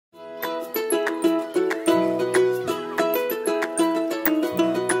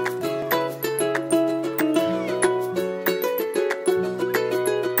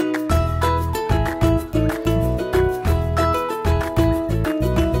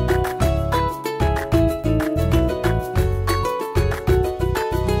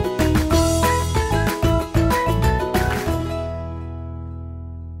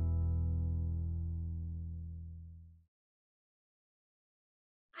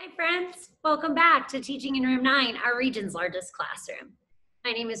Hi friends, welcome back to Teaching in Room 9, our region's largest classroom.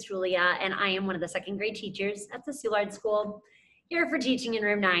 My name is Julia and I am one of the second grade teachers at the Soulard School. Here for Teaching in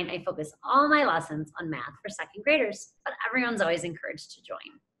Room 9, I focus all my lessons on math for second graders, but everyone's always encouraged to join.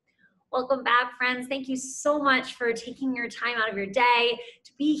 Welcome back friends, thank you so much for taking your time out of your day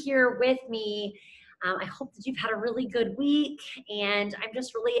to be here with me. I hope that you've had a really good week and I'm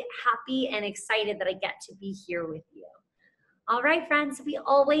just really happy and excited that I get to be here with you. All right, friends, we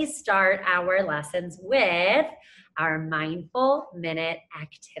always start our lessons with our mindful minute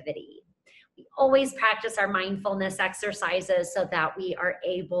activity. We always practice our mindfulness exercises so that we are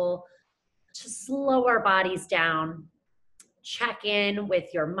able to slow our bodies down, check in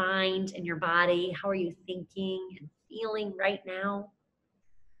with your mind and your body. How are you thinking and feeling right now?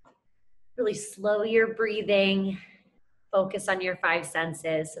 Really slow your breathing, focus on your five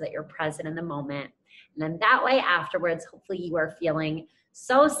senses so that you're present in the moment. And then that way afterwards, hopefully you are feeling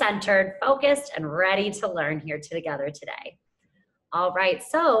so centered, focused, and ready to learn here together today. All right,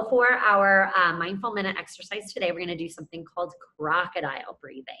 so for our mindful minute exercise today, we're gonna do something called crocodile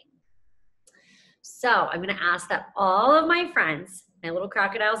breathing. So I'm gonna ask that all of my friends, my little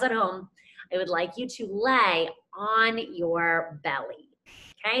crocodiles at home, I would like you to lay on your belly.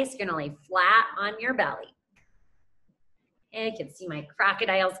 Okay, so you're gonna lay flat on your belly. And you can see my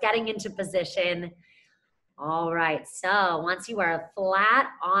crocodiles getting into position. All right, so once you are flat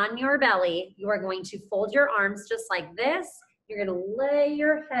on your belly, you are going to fold your arms just like this. You're gonna lay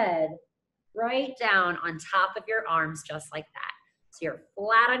your head right down on top of your arms just like that. So you're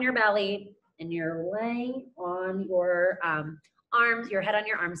flat on your belly and you're laying on your arms, your head on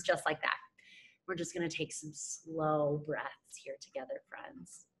your arms just like that. We're just gonna take some slow breaths here together,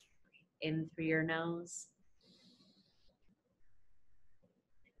 friends. In through your nose.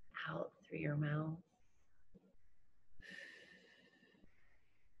 Out through your mouth.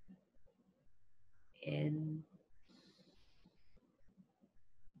 In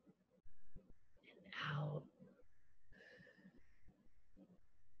and out.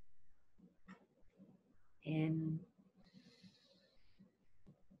 In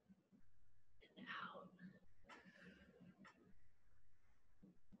and out.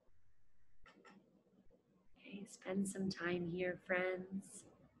 Okay, spend some time here, friends.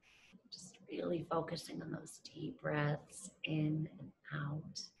 Just really focusing on those deep breaths in and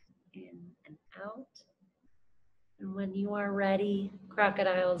out, in and out. And when you are ready,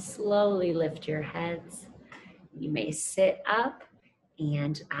 crocodiles, slowly lift your heads. You may sit up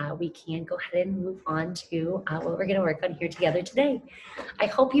and we can go ahead and move on to what we're going to work on here together today. I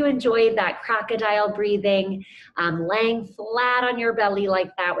hope you enjoyed that crocodile breathing, laying flat on your belly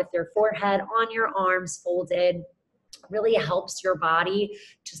like that with your forehead on your arms folded. Really helps your body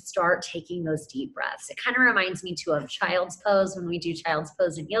to start taking those deep breaths. It kind of reminds me too of child's pose when we do child's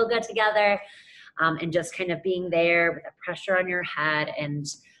pose in yoga together, and just kind of being there with the pressure on your head, and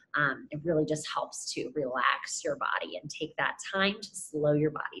it really just helps to relax your body and take that time to slow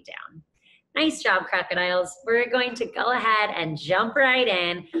your body down. Nice job, crocodiles. We're going to go ahead and jump right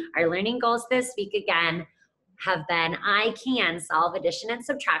in. Our learning goals this week again have been I can solve addition and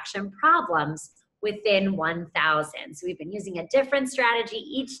subtraction problems within 1,000. So we've been using a different strategy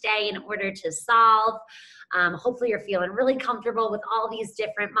each day in order to solve. Hopefully you're feeling really comfortable with all these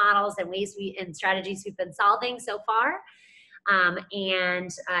different models and ways and strategies we've been solving so far.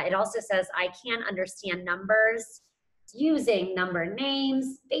 It also says I can understand numbers using number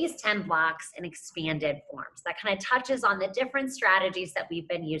names, base 10 blocks, and expanded forms. That kind of touches on the different strategies that we've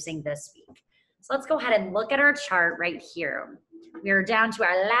been using this week. So let's go ahead and look at our chart right here. We're down to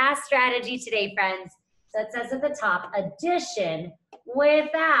our last strategy today, friends. So it says at the top, addition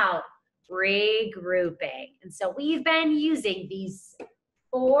without regrouping. And so we've been using these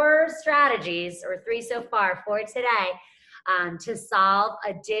 4 strategies, or 3 so far for today, to solve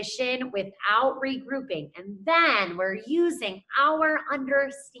addition without regrouping. And then we're using our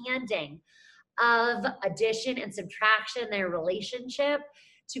understanding of addition and subtraction, their relationship,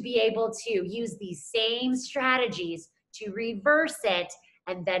 to be able to use these same strategies to reverse it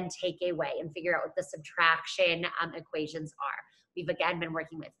and then take away and figure out what the subtraction equations are. We've again been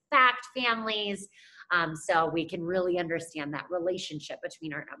working with fact families, so we can really understand that relationship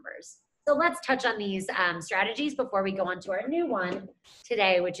between our numbers. So let's touch on these strategies before we go on to our new one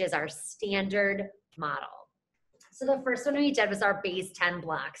today, which is our standard model. So the first one we did was our base 10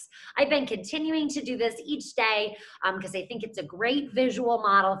 blocks. I've been continuing to do this each day because I think it's a great visual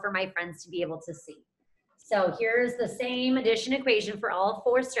model for my friends to be able to see. So here's the same addition equation for all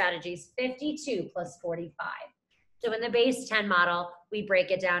 4 strategies, 52 plus 45. So in the base 10 model, we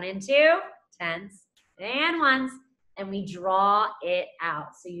break it down into tens and ones and we draw it out.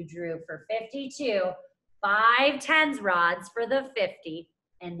 So you drew for 52, 5 tens rods for the 50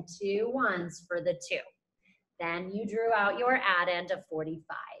 and 2 ones for the 2. Then you drew out your addend of 45,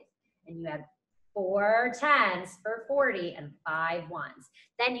 and you had 4 tens for 40 and 5 ones.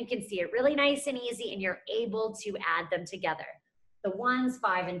 Then you can see it really nice and easy, and you're able to add them together. The ones,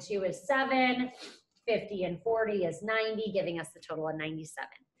 5 and 2 is 7, 50 and 40 is 90, giving us the total of 97.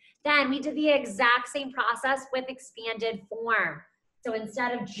 Then we did the exact same process with expanded form. So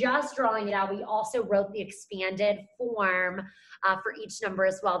instead of just drawing it out, we also wrote the expanded form for each number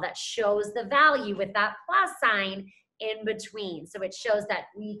as well that shows the value with that plus sign in between. So it shows that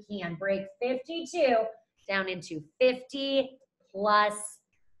we can break 52 down into 50 plus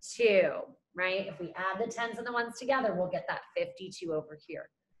 2, right? If we add the tens and the ones together, we'll get that 52 over here.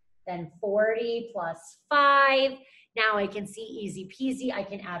 Then 40 plus 5. Now I can see easy peasy. I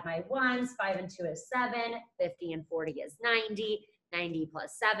can add my ones. 5 and 2 is 7. 50 and 40 is 90. 90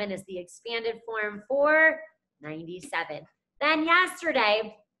 plus 7 is the expanded form for 97. Then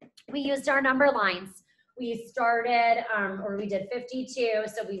yesterday, we used our number lines. We started, or we did 52,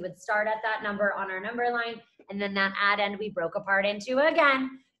 so we would start at that number on our number line, and then that addend we broke apart into,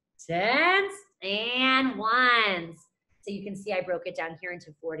 again, tens and ones. So you can see I broke it down here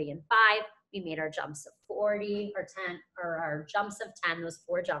into 40 and 5. We made our jumps of 40 or 10, or our jumps of 10, those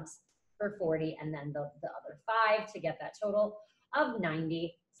 4 jumps for 40, and then the other 5 to get that total of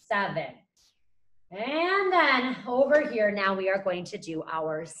 97. And then over here, now we are going to do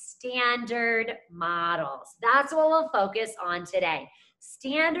our standard models. That's what we'll focus on today.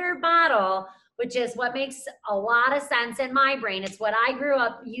 Standard model, which is what makes a lot of sense in my brain. It's what I grew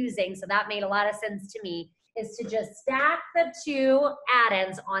up using, so that made a lot of sense to me, is to just stack the 2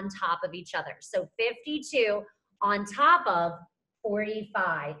 addends on top of each other. So 52 on top of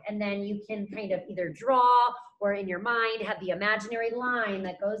 45, and then you can kind of either draw or in your mind have the imaginary line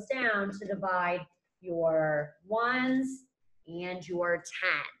that goes down to divide your ones and your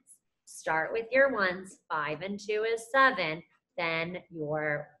tens. Start with your ones. 5 and 2 is 7. Then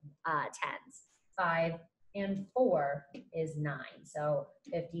your tens. 5 and 4 is 9. So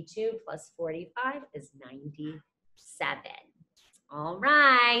 52 plus 45 is 97. All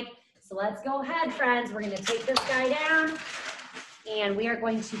right. So let's go ahead, friends. We're going to take this guy down, and we are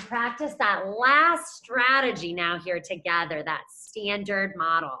going to practice that last strategy now here together, that standard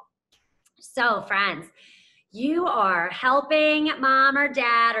model. So friends, you are helping mom or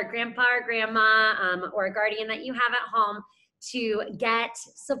dad or grandpa or grandma or a guardian that you have at home to get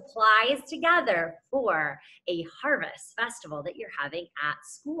supplies together for a harvest festival that you're having at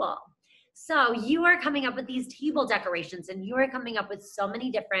school. So you are coming up with these table decorations, and you are coming up with so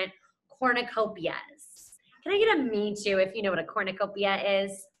many different cornucopias. Can I get a me too if you know what a cornucopia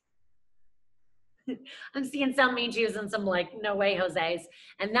is? I'm seeing some me too's and some like, no way, Jose's.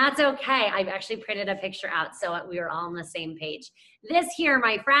 And that's okay. I've actually printed a picture out so we are all on the same page. This here,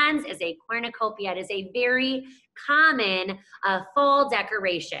 my friends, is a cornucopia. It is a very common fall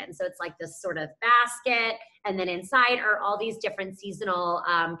decoration. So it's like this sort of basket, and then inside are all these different seasonal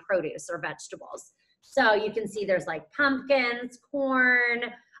produce or vegetables. So you can see there's like pumpkins,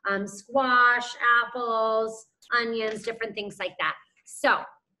 corn, squash, apples, onions, different things like that. So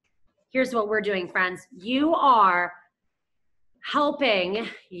here's what we're doing, friends. You are helping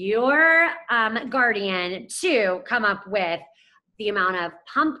your guardian to come up with the amount of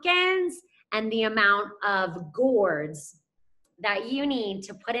pumpkins and the amount of gourds that you need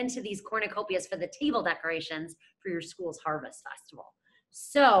to put into these cornucopias for the table decorations for your school's harvest festival.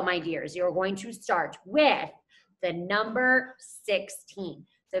 So, my dears, you're going to start with the number 16.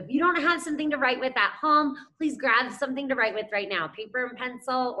 So if you don't have something to write with at home, please grab something to write with right now, paper and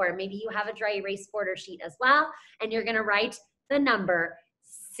pencil, or maybe you have a dry erase board or sheet as well, and you're gonna write the number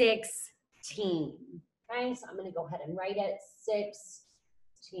 16. Okay, so I'm gonna go ahead and write it,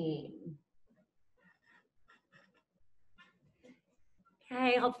 16.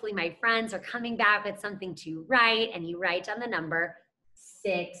 Okay, hopefully my friends are coming back with something to write, and you write down the number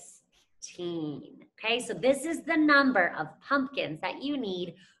 16. Okay, so this is the number of pumpkins that you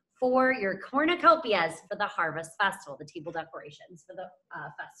need for your cornucopias for the harvest festival, the table decorations for the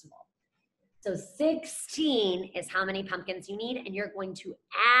festival. So 16 is how many pumpkins you need, and you're going to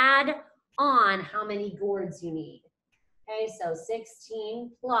add on how many gourds you need. Okay, so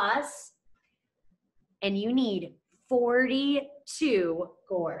 16 plus, and you need 42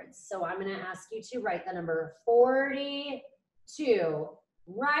 gourds. So I'm gonna ask you to write the number 42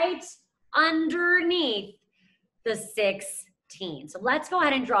 right underneath the 16. So let's go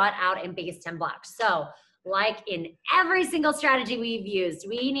ahead and draw it out in base 10 blocks. So like in every single strategy we've used,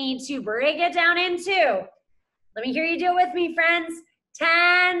 we need to break it down into Let me hear you do it with me, friends.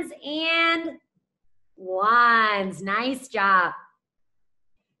 Tens and ones. Nice job.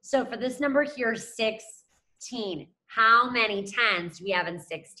 So for this number here, 16, how many tens do we have in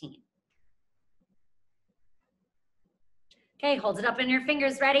 16? Okay, hold it up in your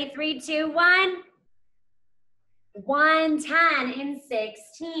fingers. Ready? 3, 2, 1. 1 10 in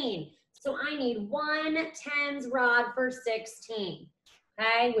 16. So I need 1 tens rod for 16,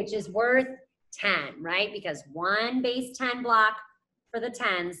 okay, which is worth 10, right? Because one base 10 block for the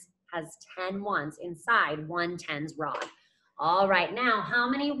tens has 10 ones inside 1 tens rod. All right, now how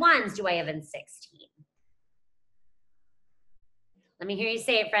many ones do I have in 16? Let me hear you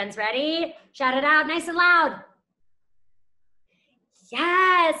say it, friends. Ready? Shout it out nice and loud.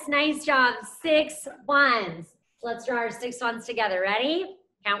 Yes, nice job. 6 ones. Let's draw our 6 ones together. Ready?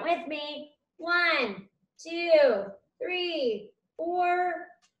 Count with me. 1, 2, 3, 4,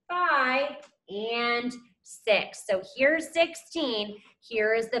 5, and 6. So here's 16.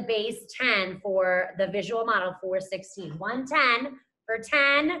 Here is the base 10 for the visual model for 16. 1 10 for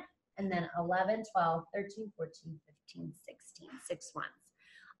 10, and then 11, 12, 13, 14, 15, 16. 6 ones.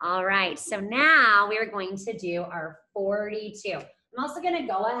 All right, so now we're going to do our 42. I'm also going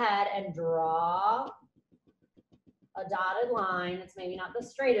to go ahead and draw a dotted line. It's maybe not the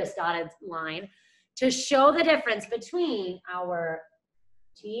straightest dotted line to show the difference between our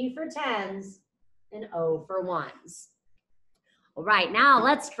T for tens and O for ones. All right, now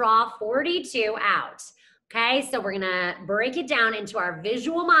let's draw 42 out. Okay, so we're gonna break it down into our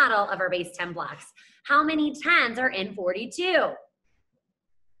visual model of our base 10 blocks. How many tens are in 42?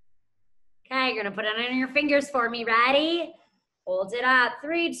 Okay, you're gonna put it on your fingers for me. Ready? Hold it up.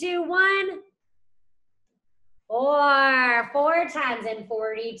 3, 2, 1. 4 tens in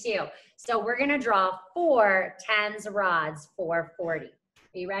 42. So we're gonna draw 4 tens rods for 40. Are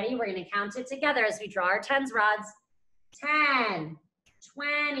you ready? We're gonna count it together as we draw our tens rods. 10,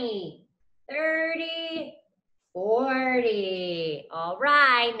 20, 30, 40. All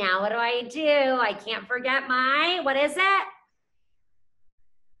right, now what do? I can't forget my, what is it?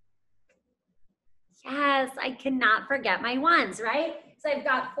 Yes, I cannot forget my ones, right? So I've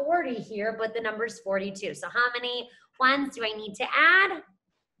got 40 here, but the number's 42. So how many ones do I need to add?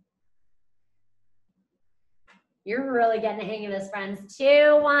 You're really getting the hang of this, friends.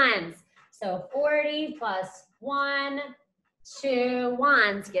 2 ones. So 40 plus 1, 2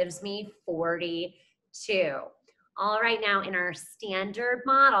 ones gives me 42. All right, now in our standard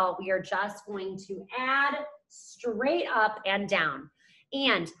model, we are just going to add straight up and down.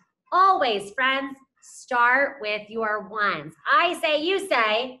 And always, friends, start with your ones. I say, you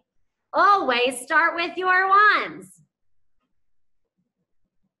say, always start with your ones.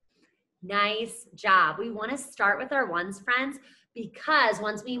 Nice job. We want to start with our ones, friends, because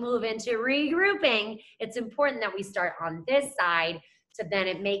once we move into regrouping, it's important that we start on this side so then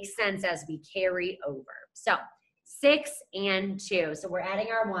it makes sense as we carry over. So 6 and 2. So we're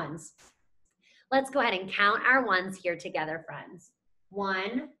adding our ones. Let's go ahead and count our ones here together, friends.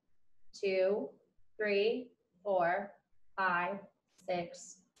 1, 2, 3, 4, 5,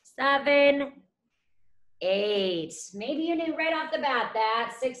 6, 7, 8. Maybe you knew right off the bat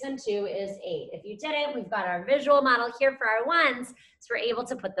that 6 and 2 is 8. If you didn't, we've got our visual model here for our ones, so we're able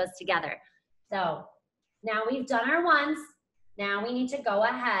to put those together. So now we've done our ones. Now we need to go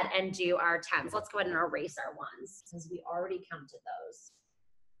ahead and do our tens. Let's go ahead and erase our ones because we already counted those.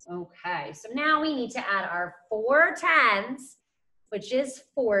 Okay, so now we need to add our 4 tens, which is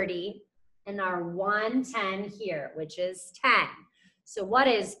 40, and our 1 10 here, which is 10. So what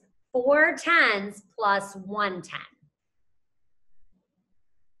is 4 tens plus 1 10?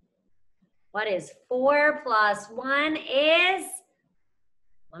 What is 4 plus 1 is?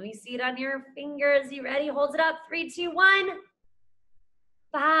 Let me see it on your fingers. You ready? Hold it up. 3, 2, 1.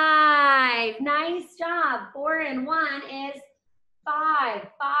 5. Nice job. 4 and 1 is 5.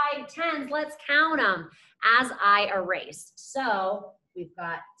 5 tens. Let's count them as I erase. So we've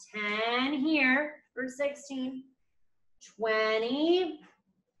got 10 here for 16, 20,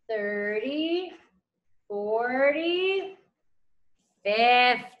 30, 40,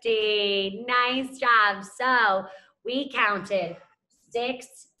 50. Nice job. So we counted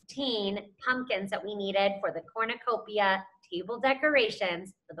 16 pumpkins that we needed for the cornucopia table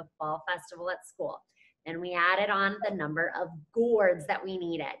decorations for the fall festival at school. And we added on the number of gourds that we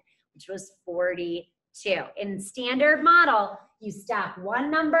needed, which was 42. In standard model, you stack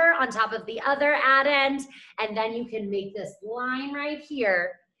one number on top of the other add end, and then you can make this line right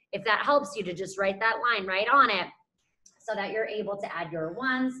here, if that helps you to just write that line right on it, so that you're able to add your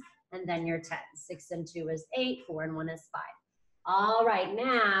ones and then your tens. 6 and 2 is 8, 4 and 1 is 5. All right,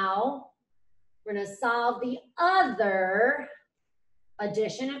 now We're gonna solve the other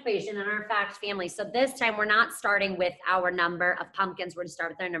addition equation in our fact family. So this time we're not starting with our number of pumpkins, we're gonna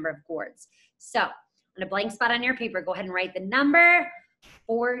start with our number of gourds. So on a blank spot on your paper, go ahead and write the number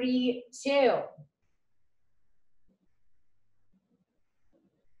 42.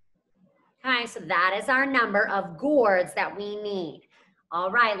 Okay, so that is our number of gourds that we need.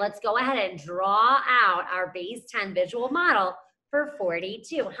 All right, let's go ahead and draw out our base 10 visual model for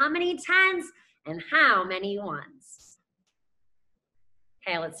 42. How many 10s and how many 1s?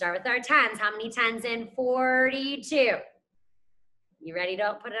 Okay, let's start with our 10s. How many 10s in 42? You ready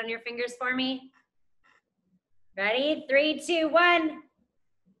to put it on your fingers for me? Ready? 3, 2, 1.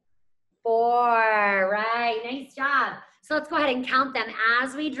 4. Right, nice job. So let's go ahead and count them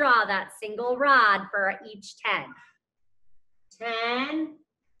as we draw that single rod for each 10. 10,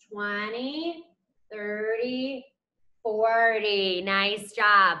 20, 30, 40. Nice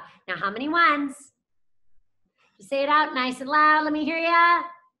job. Now how many 1s? Just say it out nice and loud. Let me hear ya.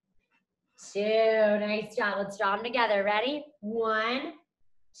 2. Nice job. Let's draw them together. Ready? 1,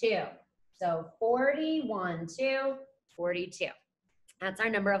 2. So 41, 2, 42. That's our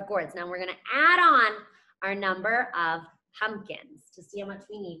number of gourds. Now we're going to add on our number of pumpkins to see how much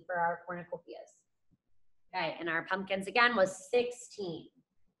we need for our cornucopias. Okay, and our pumpkins again was 16.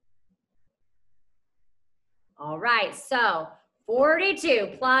 All right, so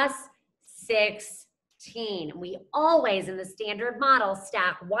 42 plus 16. We always, in the standard model,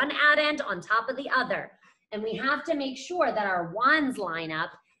 stack one addend on top of the other. And we have to make sure that our 1s line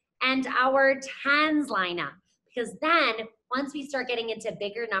up and our 10s line up. Because then, once we start getting into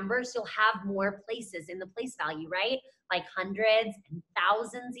bigger numbers, you'll have more places in the place value, right? Like hundreds and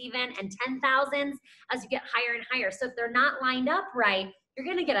thousands even, and 10,000s as you get higher and higher. So if they're not lined up right, you're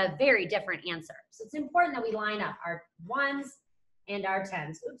gonna get a very different answer. So it's important that we line up our 1s and our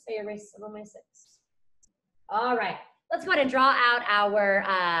 10s. Oops, I erased some of my 6. All right, let's go ahead and draw out our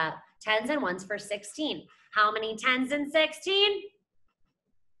 10s and 1s for 16. How many 10s in 16?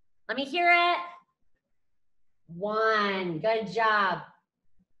 Let me hear it. 1. Good job.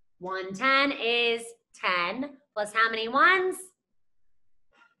 110 is 10 plus how many 1s?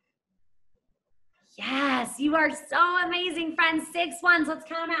 Yes, you are so amazing, friends. 6 1s. Let's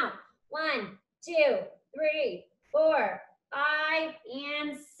count them out. 1, 2, 3, 4, 5,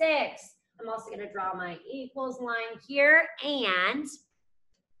 and 6. I'm also going to draw my equals line here. And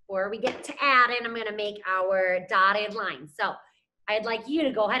before we get to add in, I'm going to make our dotted line. So I'd like you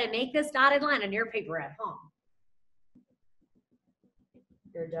to go ahead and make this dotted line on your paper at home.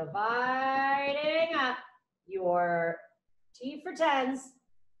 You're dividing up your T for 10s,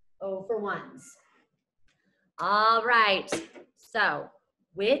 O for 1s. All right, so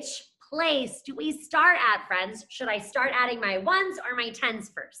which place do we start at, friends? Should I start adding my 1s or my 10s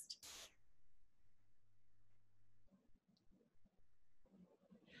first?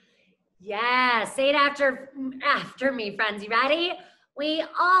 Yeah, say it after me, friends. You ready? We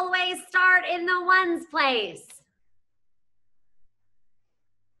always start in the 1s place.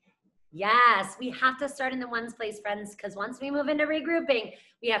 Yes, we have to start in the 1s place, friends, because once we move into regrouping,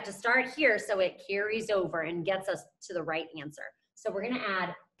 we have to start here so it carries over and gets us to the right answer. So we're going to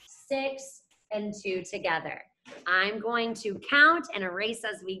add 6 and 2 together. I'm going to count and erase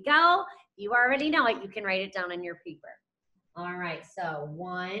as we go. You already know it. You can write it down on your paper. All right, so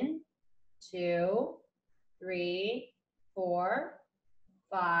 1, 2, 3, 4,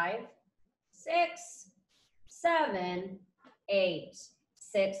 5, 6, 7, 8.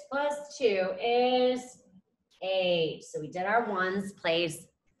 6 plus 2 is 8. So we did our 1s place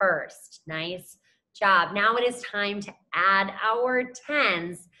first. Nice job. Now it is time to add our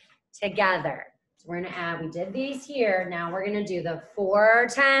 10s together. So we're going to add, we did these here. Now we're going to do the 4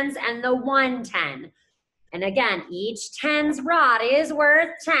 10s and the 1 10. And again, each 10s rod is worth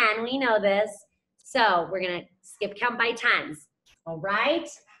 10. We know this. So we're going to skip count by 10s. All right.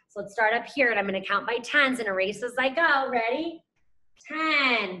 So let's start up here and I'm going to count by 10s and erase as I go. Ready?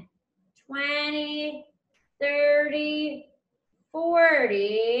 10, 20, 30,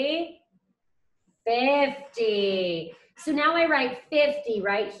 40, 50. So now I write 50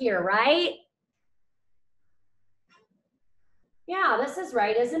 right here, right? Yeah, this is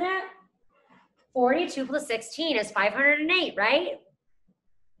right, isn't it? 42 plus 16 is 508, right?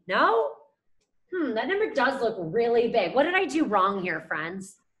 No? That number does look really big. What did I do wrong here,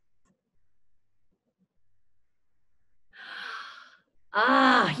 friends?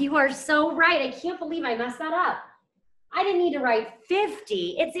 You are so right. I can't believe I messed that up. I didn't need to write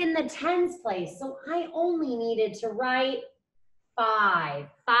 50. It's in the 10s place, so I only needed to write 5.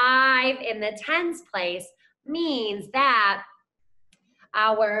 5 in the 10s place means that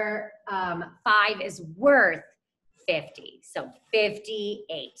our 5 is worth 50. So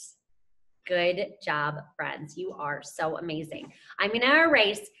 58. Good job, friends. You are so amazing. I'm going to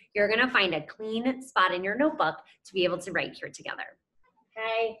erase. You're going to find a clean spot in your notebook to be able to write here together.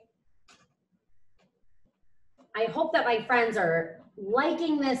 Okay? I hope that my friends are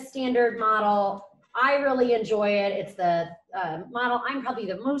liking this standard model. I really enjoy it. It's the model I'm probably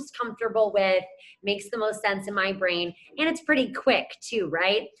the most comfortable with, makes the most sense in my brain, and it's pretty quick too,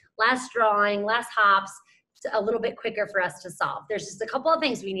 right? Less drawing, less hops, a little bit quicker for us to solve. There's just a couple of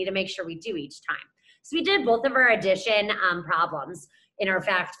things we need to make sure we do each time. So we did both of our addition problems in our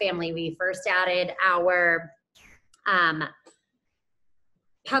fact family. We first added our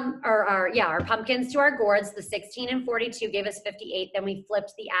our pumpkins to our gourds. The 16 and 42 gave us 58. Then we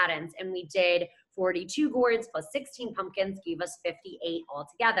flipped the add-ins and we did 42 gourds plus 16 pumpkins gave us 58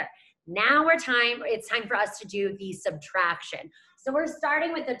 altogether. Now it's time for us to do the subtraction. So we're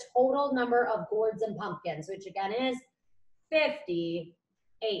starting with the total number of gourds and pumpkins, which again is 58.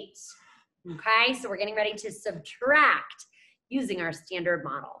 Okay, so we're getting ready to subtract using our standard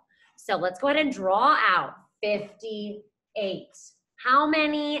model. So let's go ahead and draw out 58. How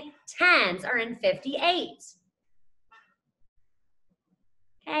many 10s are in 58?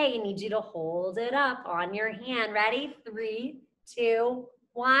 Okay, I need you to hold it up on your hand. Ready? 3, 2,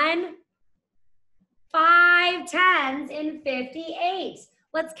 1. 5 10s in 58.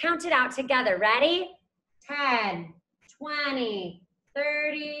 Let's count it out together. Ready? 10, 20,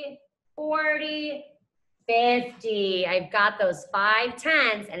 30, 40, 50. I've got those 5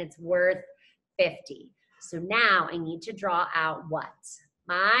 10s and it's worth 50. So now I need to draw out what?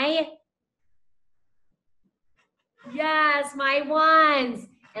 My ones.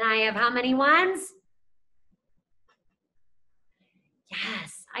 And I have how many ones?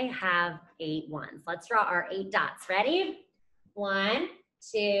 Yes, I have 8 ones. Let's draw our 8 dots. Ready? 1,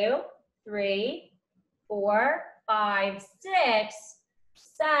 2, 3, 4, 5, 6,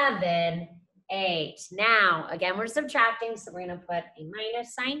 7, 8. Now, again, we're subtracting, so we're going to put a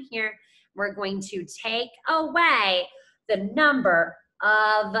minus sign here. We're going to take away the number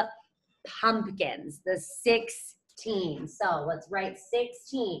of pumpkins, the 16. So let's write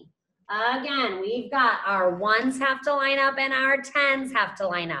 16. Again, we've got our 1s have to line up and our 10s have to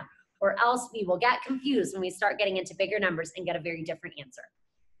line up, or else we will get confused when we start getting into bigger numbers and get a very different answer.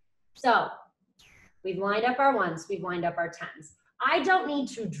 So we've lined up our 1s, we've lined up our 10s. I don't need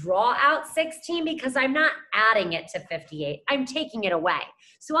to draw out 16 because I'm not adding it to 58. I'm taking it away.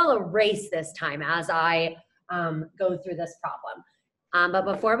 So I'll erase this time as I go through this problem. But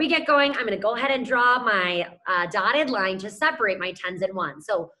before we get going, I'm going to go ahead and draw my dotted line to separate my 10s and 1s.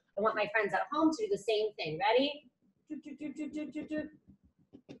 So I want my friends at home to do the same thing. Ready?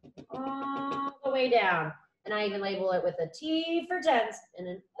 All the way down. And I even label it with a T for 10s and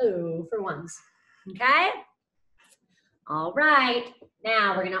an O for 1s. Okay? All right.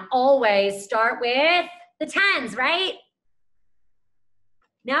 Now we're going to always start with the 10s, right?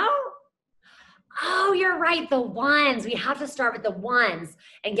 No? Oh, you're right, the 1s. We have to start with the 1s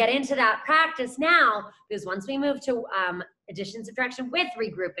and get into that practice now, because once we move to addition, subtraction with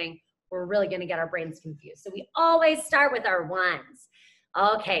regrouping, we're really going to get our brains confused. So we always start with our 1s.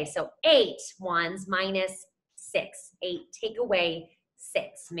 Okay, so 8 1s minus 6. 8, take away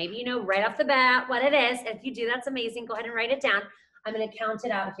 6. Maybe you know right off the bat what it is. If you do, that's amazing. Go ahead and write it down. I'm going to count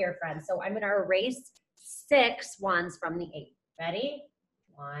it out here, friends. So I'm going to erase 6 1s from the 8. Ready?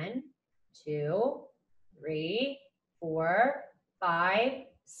 1, 2, 3, 4, 5,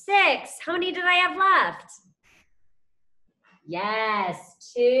 6. How many did I have left?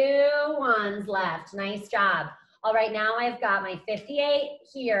 Yes, 2 1s left. Nice job. All right, now I've got my 58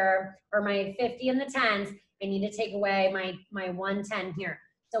 here, or my 50 in the 10s. I need to take away my 110 here.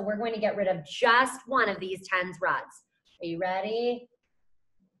 So we're going to get rid of just one of these 10s rods. Are you ready?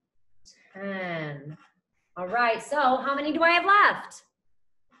 10. All right, so how many do I have left?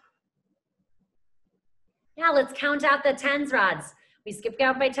 Yeah, let's count out the 10s rods. We skipped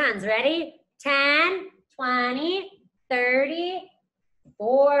out by 10s. Ready? 10, 20, 30,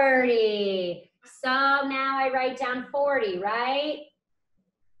 40. So now I write down 40, right?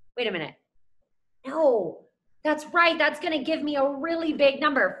 Wait a minute. No, that's right. That's going to give me a really big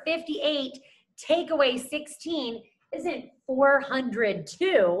number. 58 take away 16 isn't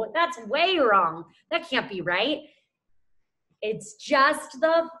 402. That's way wrong. That can't be right. It's just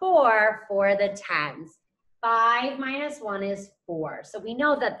the 4 for the 10s. 5 minus 1 is 4. So we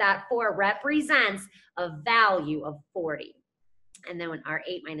know that that 4 represents a value of 40. And then when our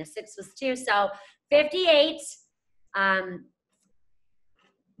 8 minus 6 was 2. So 58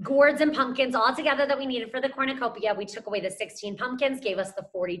 gourds and pumpkins all together that we needed for the cornucopia. We took away the 16 pumpkins, gave us the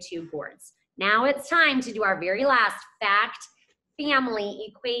 42 gourds. Now it's time to do our very last fact family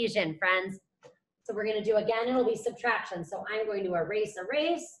equation, friends. So we're gonna do, again, it'll be subtraction. So I'm going to erase,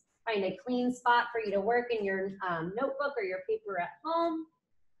 find a clean spot for you to work in your notebook or your paper at home.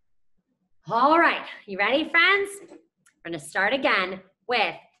 All right, you ready, friends? We're gonna start again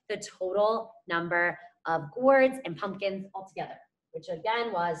with the total number of gourds and pumpkins altogether, which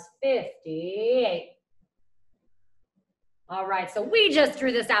again was 58. All right, so we just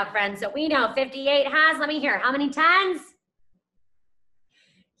drew this out, friends. So we know 58 has, let me hear, how many tens?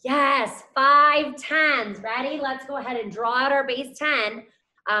 Yes, 5 tens. Ready? Let's go ahead and draw out our base 10.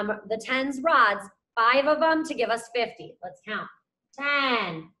 The tens rods, 5 of them to give us 50. Let's count.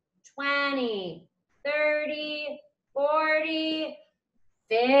 10, 20, 30, 40,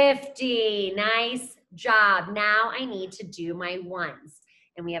 50. Nice job. Now I need to do my ones.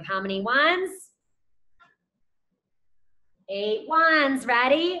 And we have how many ones? 8 ones.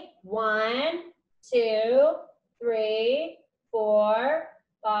 Ready? 1, 2, 3, 4,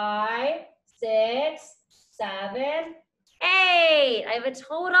 5, 6, 7, 8. I have a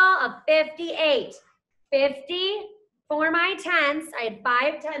total of 58. 50 for my tens. I had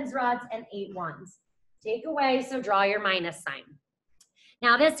 5 tens rods and 8 ones. Take away, so draw your minus sign.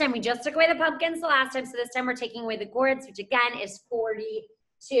 Now this time, we just took away the pumpkins the last time, so this time we're taking away the gourds, which again is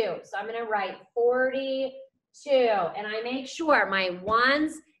 42. So I'm gonna write 42, and I make sure my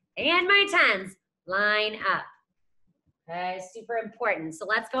ones and my tens line up. Okay, super important. So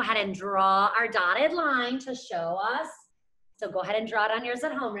let's go ahead and draw our dotted line to show us. So go ahead and draw it on yours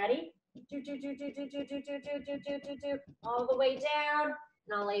at home. Ready? All the way down.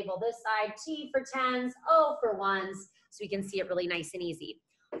 And I'll label this side T for tens, O for ones, so we can see it really nice and easy.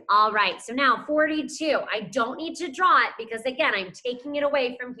 All right, so now 42. I don't need to draw it because, again, I'm taking it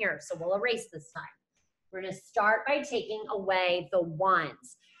away from here. So we'll erase this time. We're going to start by taking away the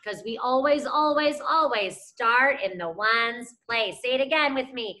ones, because we always, always, always start in the ones place. Say it again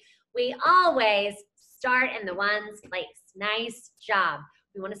with me. We always start in the ones place. Nice job.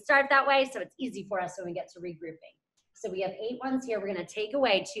 We want to start that way so it's easy for us when we get to regrouping. So we have 8 ones here. We're going to take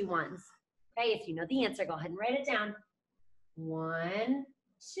away 2 ones. Okay, if you know the answer, go ahead and write it down. 1,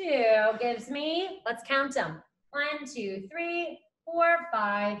 2 gives me, let's count them. 1, 2, 3, 4,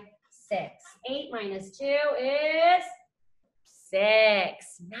 5, 6. 8 minus 2 is 6.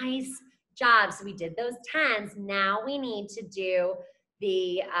 Nice job. So we did those tens. Now we need to do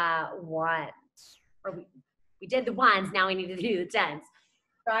the ones. Or we did the ones. Now we need to do the tens.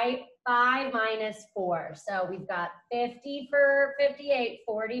 Right? 5 minus 4. So we've got 50 for 58,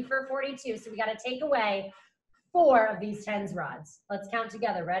 40 for 42. So we got to take away 4 of these tens rods. Let's count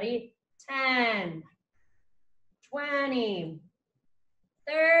together. Ready? 10, 20,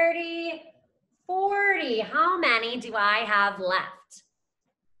 30, 40. How many do I have left?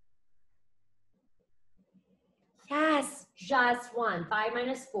 Yes, just 1. 5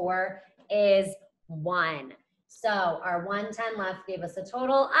 minus 4 is 1. So our 110 left gave us a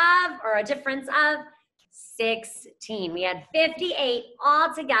total of, or a difference of 16. We had 58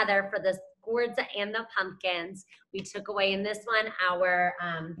 all together for the gourds and the pumpkins. We took away in this one our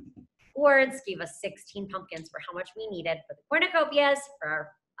gourds, gave us 16 pumpkins for how much we needed for the cornucopias for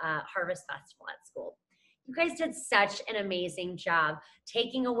our harvest festival at school. You guys did such an amazing job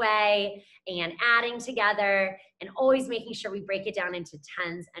taking away and adding together and always making sure we break it down into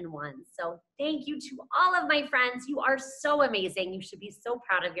tens and ones. So thank you to all of my friends. You are so amazing. You should be so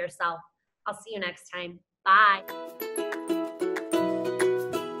proud of yourself. I'll see you next time. Bye.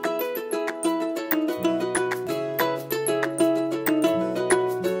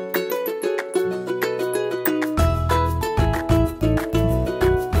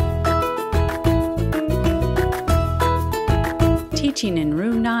 Teaching in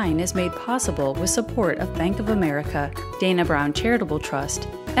Room 9 is made possible with support of Bank of America, Dana Brown Charitable Trust,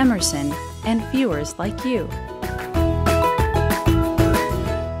 Emerson, and viewers like you.